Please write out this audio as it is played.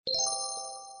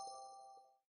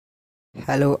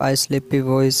Hello, I sleepy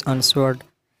voice answered.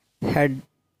 Had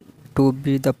to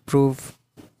be the proof.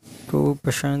 True,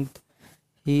 Prashant.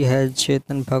 He has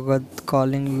Chetan Bhagat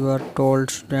calling your told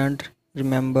student.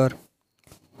 Remember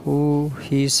who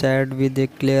he said with a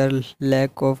clear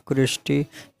lack of curiosity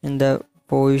in the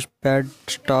voice bad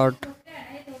start.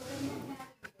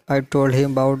 I told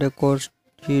him about a course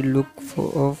he looked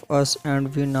for of us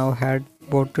and we now had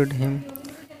voted him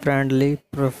friendly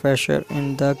professor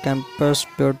in the campus.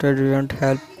 Beauty didn't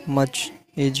help much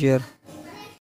easier.